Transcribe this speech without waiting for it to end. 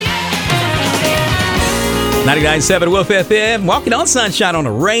99.7 Wolf FM. Walking on sunshine on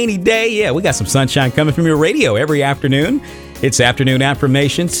a rainy day. Yeah, we got some sunshine coming from your radio every afternoon. It's Afternoon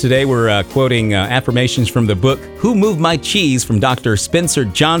Affirmations. Today we're quoting affirmations from the book Who Moved My Cheese from Dr. Spencer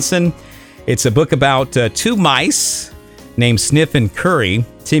Johnson. It's a book about two mice named Sniff and Curry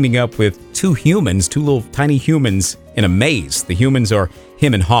teaming up with two humans, two little tiny humans in a maze. The humans are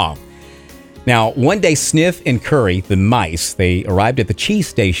him and Haw. Now, one day, Sniff and Curry, the mice, they arrived at the cheese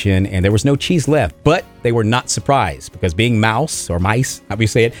station and there was no cheese left, but they were not surprised because being mouse or mice, however you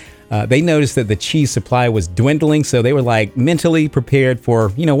say it, they noticed that the cheese supply was dwindling. So they were like mentally prepared for,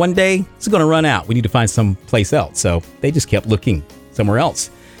 one day it's going to run out. We need to find some place else. So they just kept looking somewhere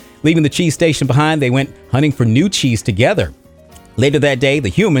else. Leaving the cheese station behind, they went hunting for new cheese together. Later that day, the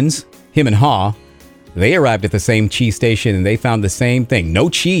humans, him and Haw, they arrived at the same cheese station and they found the same thing. No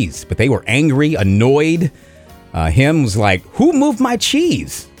cheese, but they were angry, annoyed. Him was like, who moved my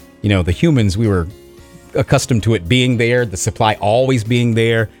cheese? The humans, we were accustomed to it being there, the supply always being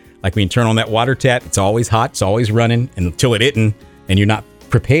there. Like when you turn on that water tap, it's always hot, it's always running until it isn't, and you're not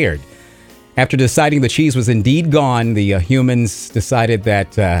prepared. After deciding the cheese was indeed gone, the humans decided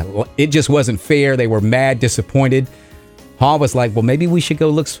that it just wasn't fair. They were mad, disappointed. Haw was like, well, maybe we should go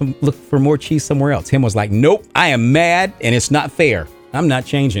look for more cheese somewhere else. Him was like, nope, I am mad and it's not fair. I'm not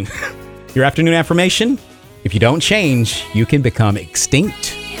changing. Your afternoon affirmation: if you don't change, you can become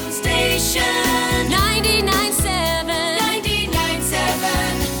extinct.